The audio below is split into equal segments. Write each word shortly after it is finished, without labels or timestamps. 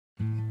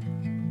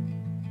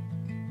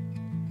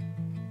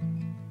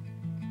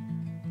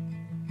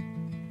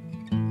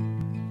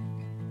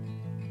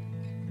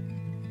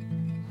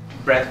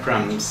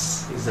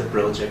Breadcrumbs is a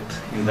project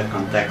in the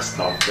context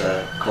of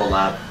the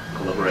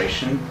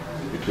collaboration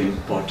between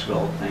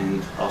Portugal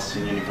and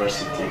Austrian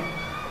University.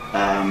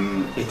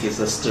 It is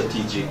a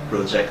strategic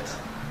project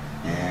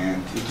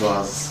and it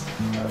was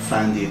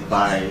funded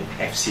by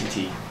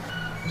FCT.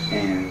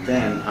 And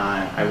then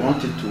I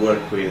wanted to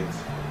work with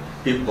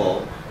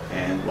people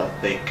and what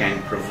they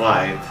can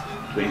provide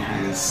to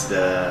enhance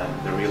the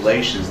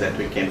relations that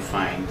we can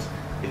find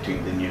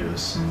between the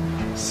news.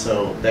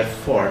 So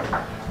therefore,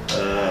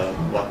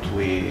 what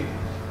we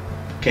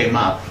came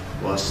up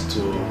was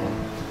to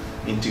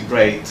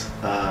integrate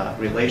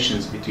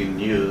relations between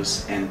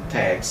news and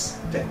tags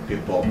that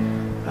people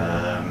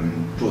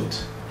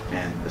put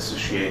and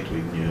associate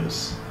with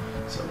news.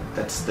 So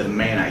that's the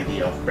main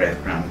idea of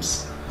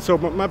Breadcrumbs. So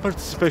my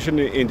participation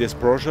in this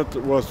project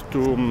was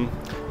to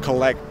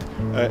collect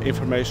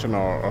information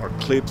or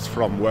clips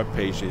from web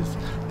pages.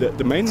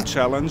 The main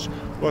challenge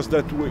was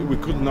that we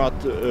could not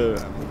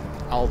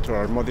alter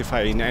or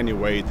modify in any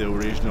way the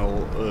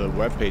original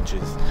web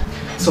pages.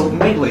 So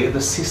mainly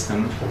the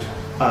system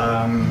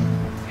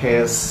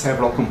has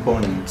several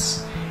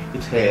components.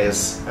 It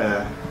has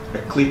a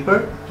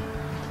clipper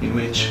in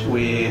which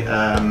we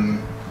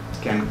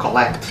can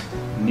collect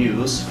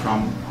news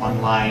from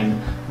online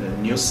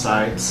news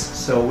sites.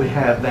 So we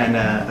have then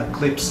a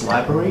clips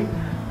library.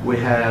 We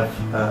have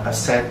a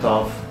set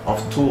of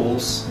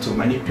tools to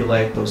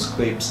manipulate those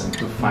clips and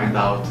to find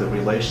out the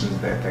relations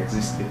that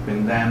exist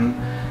between them,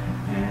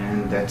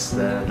 and that's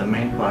the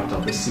main part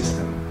of the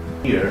system.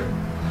 Here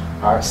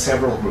are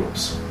several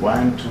groups,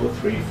 1, 2,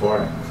 3,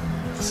 4,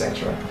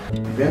 etc.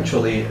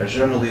 Eventually a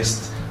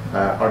journalist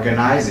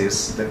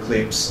organizes the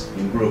clips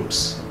in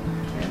groups,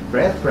 and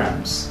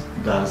Breadcrumbs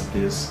does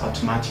this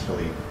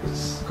automatically.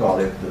 Let's call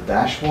it the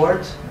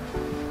dashboard.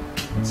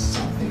 It's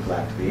something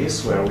like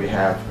this, where we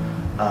have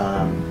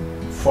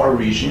 4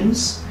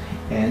 regions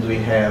and we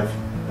have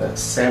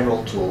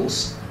several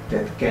tools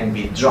that can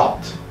be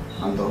dropped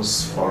on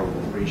those 4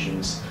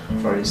 regions.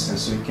 For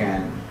instance, we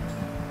can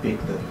pick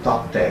the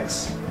top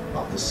tags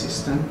of the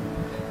system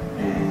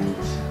and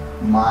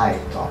my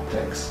top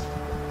tags.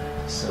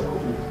 So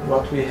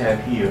what we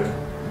have here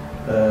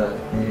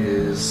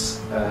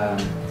is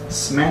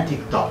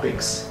semantic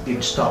topics.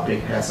 Each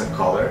topic has a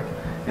color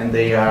and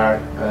they are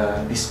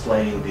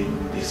displayed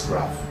in this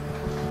graph.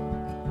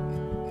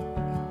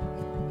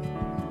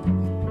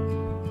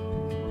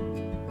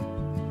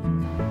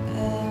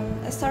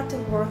 I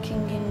started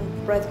working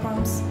in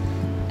Breadcrumbs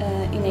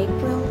in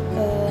April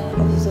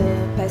of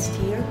the past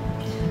year.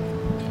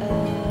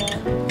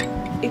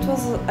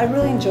 I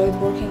really enjoyed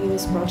working in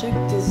this project.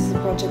 This is a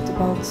project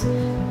about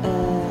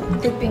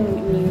clipping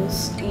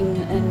news in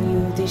a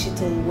new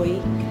digital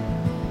way.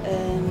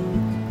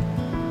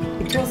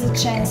 It was a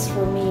chance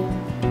for me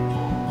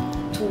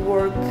to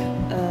work,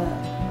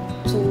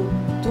 to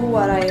do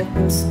what I have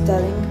been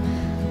studying,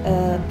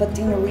 but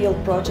in a real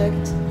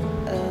project,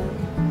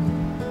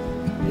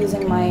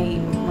 using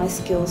my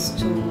skills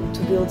to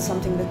build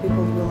something that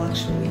people will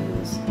actually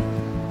use.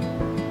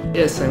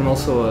 Yes, I'm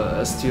also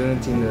a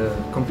student in the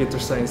computer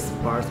science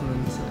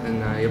department,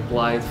 and I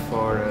applied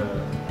for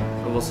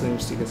a bolsa de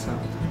investigação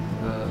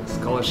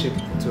scholarship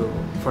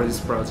for this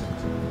project,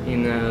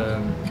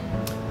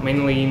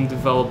 mainly in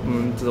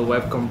development the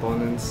web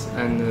components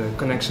and the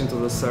connection to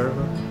the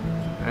server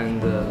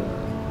and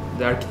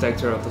the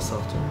architecture of the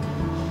software.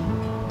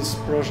 This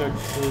project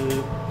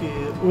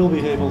will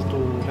be able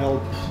to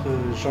help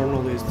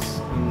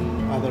journalists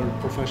and other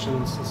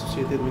professions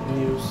associated with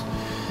news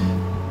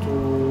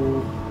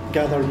to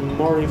gather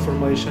more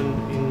information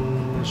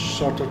in a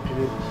shorter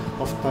period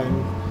of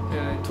time.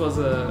 It was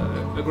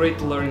a great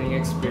learning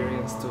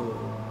experience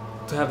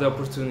to have the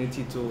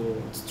opportunity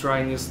to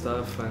try new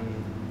stuff and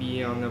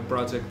be on a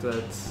project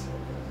that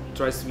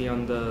tries to be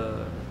on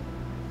the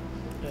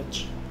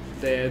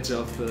edge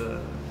of the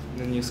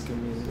news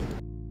community.